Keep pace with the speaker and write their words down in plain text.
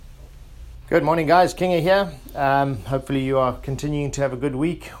Good morning, guys. Kinga here. Hopefully you are continuing to have a good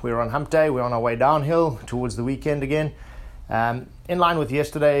week. We're on hump day. We're on our way downhill towards the weekend again. In line with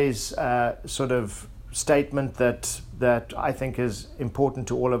yesterday's sort of statement that I think is important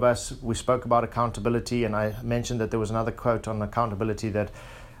to all of us. We spoke about accountability, and I mentioned that there was another quote on accountability that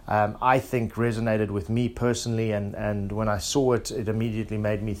I think resonated with me personally, and when I saw it, it immediately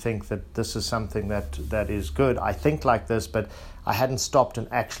made me think that this is something that is good. I think like this, but I hadn't stopped and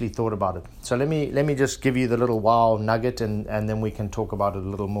actually thought about it. So let me just give you the little wow nugget, and then we can talk about it a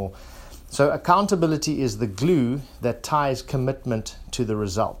little more. So accountability is the glue that ties commitment to the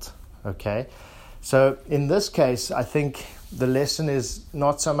result. Okay, so in this case, I think the lesson is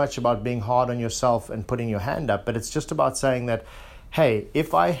not so much about being hard on yourself and putting your hand up, but it's just about saying that, hey,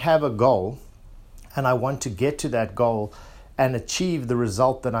 if I have a goal and I want to get to that goal and achieve the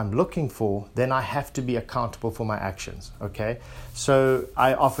result that I'm looking for, then I have to be accountable for my actions, okay? So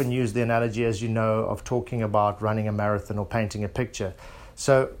I often use the analogy, as you know, of talking about running a marathon or painting a picture.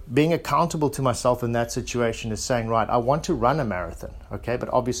 So being accountable to myself in that situation is saying, right, I want to run a marathon, okay? But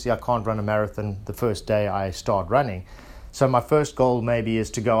obviously I can't run a marathon the first day I start running. So my first goal maybe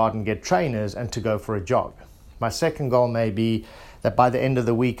is to go out and get trainers and to go for a jog. My second goal may be that by the end of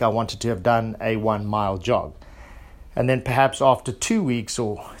the week, I wanted to have done a 1 mile jog. And then perhaps after 2 weeks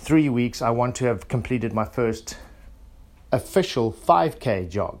or 3 weeks, I want to have completed my first official 5K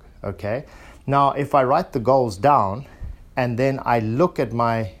jog, okay? Now, if I write the goals down and then I look at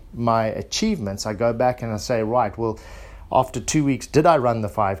my achievements, I go back and I say, right, well, after 2 weeks, did I run the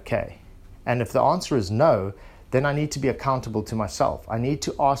 5K? And if the answer is no, then I need to be accountable to myself. I need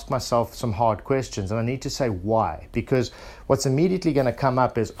to ask myself some hard questions, and I need to say why. Because what's immediately going to come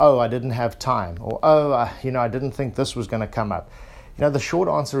up is, oh, I didn't have time, or I didn't think this was going to come up. The short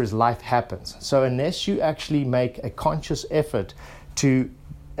answer is life happens. So unless you actually make a conscious effort to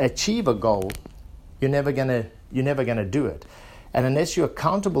achieve a goal, you're never going to do it. And unless you're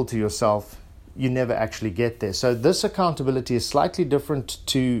accountable to yourself, you never actually get there. So this accountability is slightly different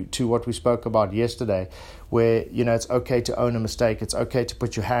to what we spoke about yesterday, where it's okay to own a mistake, it's okay to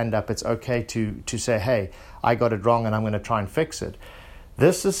put your hand up, it's okay to say, hey, I got it wrong and I'm going to try and fix it.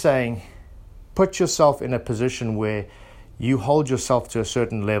 This is saying, put yourself in a position where you hold yourself to a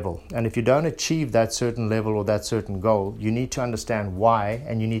certain level, and if you don't achieve that certain level or that certain goal, you need to understand why,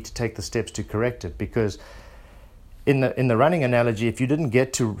 and you need to take the steps to correct it. Because in the running analogy, if you didn't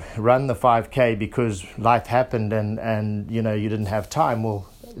get to run the 5K because life happened and you didn't have time, well,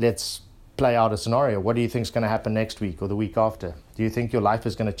 let's play out a scenario. What do you think is going to happen next week or the week after? Do you think your life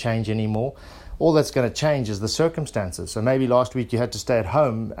is going to change anymore? All that's going to change is the circumstances. So maybe last week you had to stay at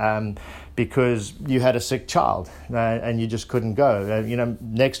home because you had a sick child and you just couldn't go.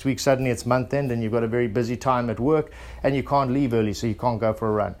 Next week suddenly it's month end and you've got a very busy time at work and you can't leave early, so you can't go for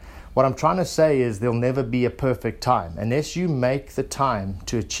a run. What I'm trying to say is there'll never be a perfect time. Unless you make the time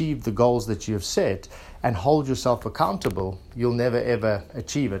to achieve the goals that you have set and hold yourself accountable, you'll never ever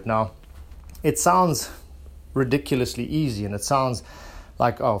achieve it. Now, it sounds ridiculously easy and it sounds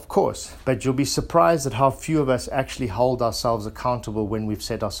like, oh, of course, but you'll be surprised at how few of us actually hold ourselves accountable when we've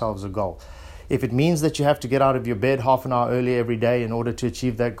set ourselves a goal. If it means that you have to get out of your bed half an hour early every day in order to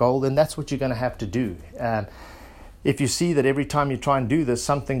achieve that goal, then that's what you're going to have to do. If you see that every time you try and do this,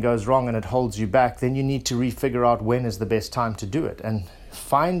 something goes wrong and it holds you back, then you need to refigure out when is the best time to do it and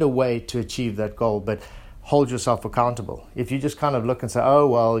find a way to achieve that goal, but hold yourself accountable. If you just kind of look and say, oh,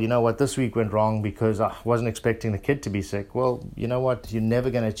 well, you know what, this week went wrong because I wasn't expecting the kid to be sick. Well, you know what, you're never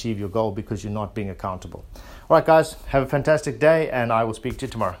going to achieve your goal because you're not being accountable. All right, guys, have a fantastic day, and I will speak to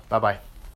you tomorrow. Bye-bye.